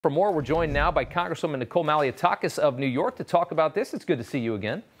For more, we're joined now by Congresswoman Nicole Malliotakis of New York to talk about this. It's good to see you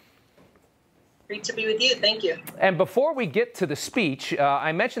again. Great to be with you. Thank you. And before we get to the speech,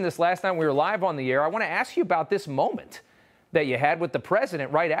 I mentioned this last time we were live on the air. I want to ask you about this moment that you had with the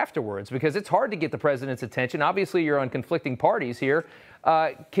president right afterwards, because it's hard to get the president's attention. Obviously, you're on conflicting parties here.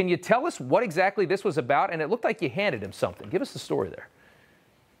 Can you tell us what exactly this was about? And it looked like you handed him something. Give us the story there.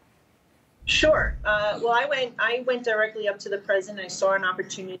 Sure. Well, I went directly up to the president. I saw an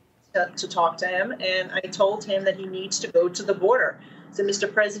opportunity to talk to him, and I told him that he needs to go to the border. So,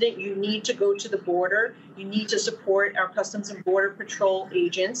 Mr. President, you need to go to the border. You need to support our Customs and Border Patrol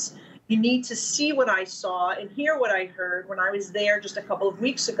agents. You need to see what I saw and hear what I heard when I was there just a couple of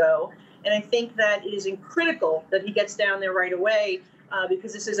weeks ago. And I think that it is critical that he gets down there right away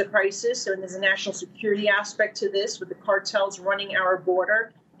because this is a crisis, and there's a national security aspect to this with the cartels running our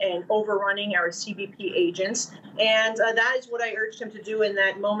border and overrunning our CBP agents. And that is what I urged him to do in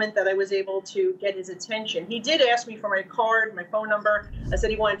that moment that I was able to get his attention. He did ask me for my card, my phone number. I said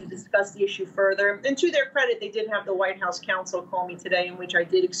he wanted to discuss the issue further. And to their credit, they did have the White House counsel call me today, in which I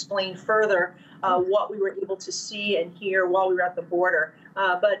did explain further what we were able to see and hear while we were at the border.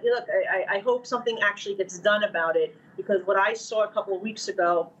 But look, I hope something actually gets done about it, because what I saw a couple of weeks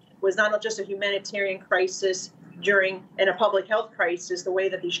ago was not just a humanitarian crisis and a public health crisis, the way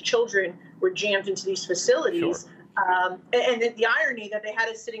that these children were jammed into these facilities. Sure. And the irony that they had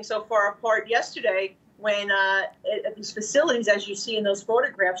us sitting so far apart yesterday when at these facilities, as you see in those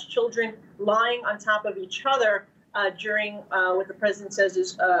photographs, children lying on top of each other during what the president says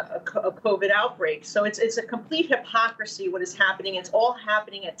is a COVID outbreak. So it's a complete hypocrisy what is happening. It's all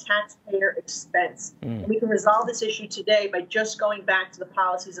happening at taxpayer expense. And we can resolve this issue today by just going back to the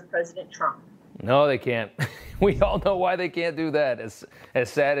policies of President Trump. No, they can't. We all know why they can't do that. As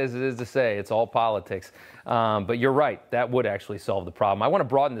sad as it is to say, it's all politics. But you're right. That would actually solve the problem. I want to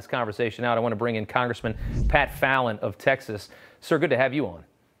broaden this conversation out. I want to bring in Congressman Pat Fallon of Texas. Sir, good to have you on.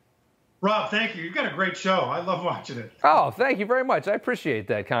 Rob, thank you. You've got a great show. I love watching it. Oh, thank you very much. I appreciate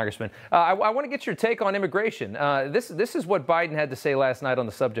that, Congressman. I want to get your take on immigration. This is what Biden had to say last night on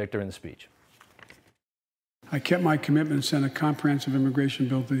the subject during the speech. I kept my commitment and sent a comprehensive immigration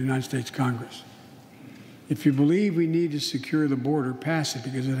bill to the United States Congress. If you believe we need to secure the border, pass it,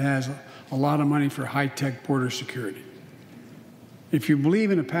 because it has a lot of money for high-tech border security. If you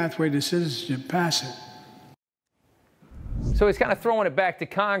believe in a pathway to citizenship, pass it. So he's kind of throwing it back to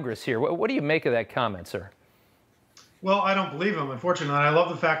Congress here. What do you make of that comment, sir? Well, I don't believe him, unfortunately. I love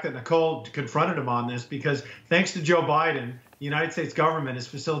the fact that Nicole confronted him on this, because thanks to Joe Biden, the United States government is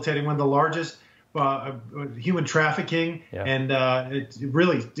facilitating one of the largest human trafficking and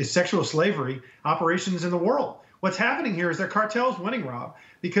really sexual slavery operations in the world. What's happening here is their cartel's winning, Rob,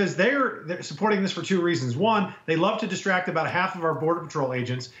 because they're supporting this for two reasons. One, they love to distract about half of our Border Patrol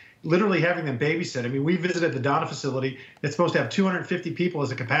agents, literally having them babysit. I mean, we visited the Donna facility that's supposed to have 250 people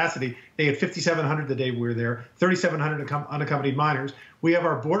as a capacity. They had 5,700 the day we were there, 3,700 unaccompanied minors. We have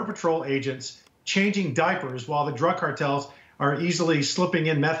our Border Patrol agents changing diapers while the drug cartels are easily slipping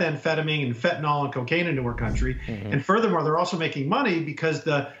in methamphetamine and fentanyl and cocaine into our country. And furthermore, they're also making money because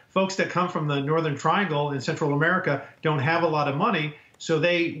the folks that come from the Northern Triangle in Central America don't have a lot of money, so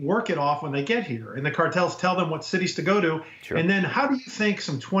they work it off when they get here. And the cartels tell them what cities to go to. Sure. And then how do you think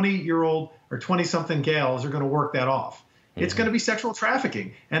some 20-year-old or 20-something gals are going to work that off? It's going to be sexual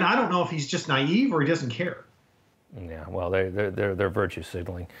trafficking. And I don't know if he's just naive or he doesn't care. Yeah, well, they're virtue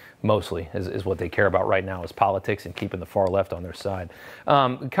signaling mostly is what they care about right now, is politics and keeping the far left on their side.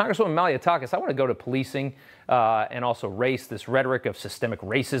 Congresswoman Malliotakis, I want to go to policing and also race, this rhetoric of systemic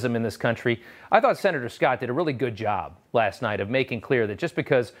racism in this country. I thought Senator Scott did a really good job last night of making clear that just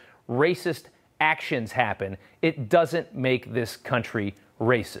because racist actions happen, it doesn't make this country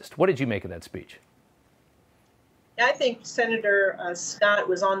racist. What did you make of that speech? I think Senator Scott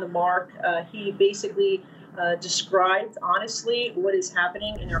was on the mark. He basically described honestly what is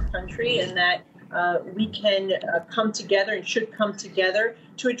happening in our country, and that we can come together and should come together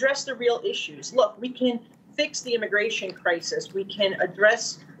to address the real issues. Look, we can fix the immigration crisis. We can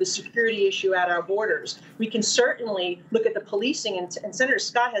address the security issue at our borders. We can certainly look at the policing, and Senator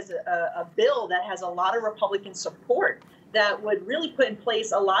Scott has a bill that has a lot of Republican support that would really put in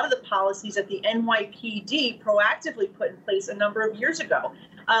place a lot of the policies that the NYPD proactively put in place a number of years ago.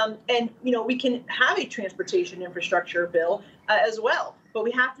 And, you know, we can have a transportation infrastructure bill as well, but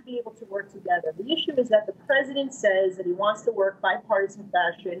we have to be able to work together. The issue is that the president says that he wants to work bipartisan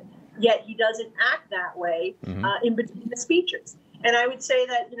fashion, yet he doesn't act that way in between the speeches. And I would say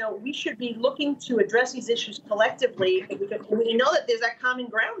that, we should be looking to address these issues collectively. We know that there's that common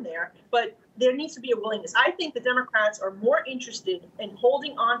ground there, but there needs to be a willingness. I think the Democrats are more interested in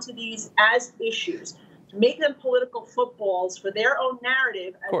holding on to these as issues, to make them political footballs for their own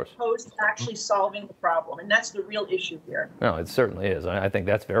narrative, as opposed to actually solving the problem. And that's the real issue here. No, it certainly is. I think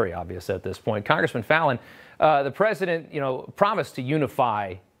that's very obvious at this point. Congressman Fallon, the president, promised to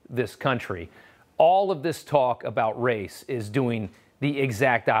unify this country. All of this talk about race is doing the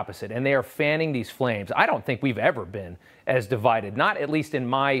exact opposite, and they are fanning these flames. I don't think we've ever been as divided, not at least in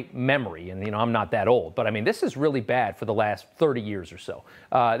my memory, and I'm not that old, but I mean, this is really bad for the last 30 years or so.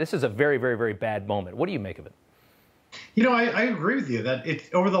 This is a very, very, very bad moment. What do you make of it? I agree with you that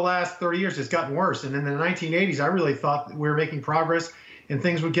over the last 30 years, it's gotten worse. And in the 1980s, I really thought we were making progress and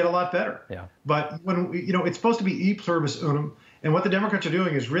things would get a lot better. Yeah. But when it's supposed to be e pluribus unum, and what the Democrats are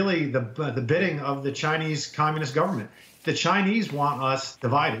doing is really the bidding of the Chinese Communist government. The Chinese want us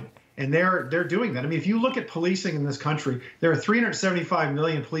divided, and they're doing that. I mean, if you look at policing in this country, there are 375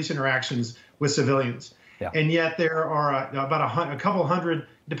 million police interactions with civilians, and yet there are about a couple hundred,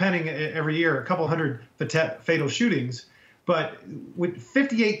 depending every year, a couple hundred fatal shootings. But with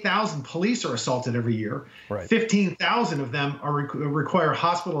 58,000 police are assaulted every year, 15,000 of them require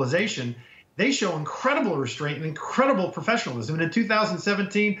hospitalization. They show incredible restraint and incredible professionalism. And in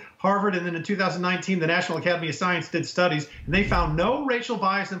 2017, Harvard, and then in 2019, the National Academy of Science did studies, and they found no racial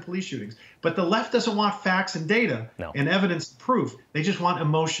bias in police shootings. But the left doesn't want facts and data and evidence and proof. They just want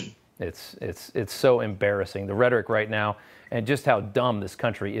emotion. It's so embarrassing. The rhetoric right now and just how dumb this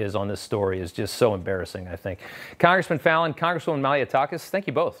country is on this story is just so embarrassing, I think. Congressman Fallon, Congresswoman Malliotakis, thank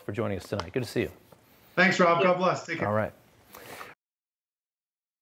you both for joining us tonight. Good to see you. Thanks, Rob. God bless. Take care. All right.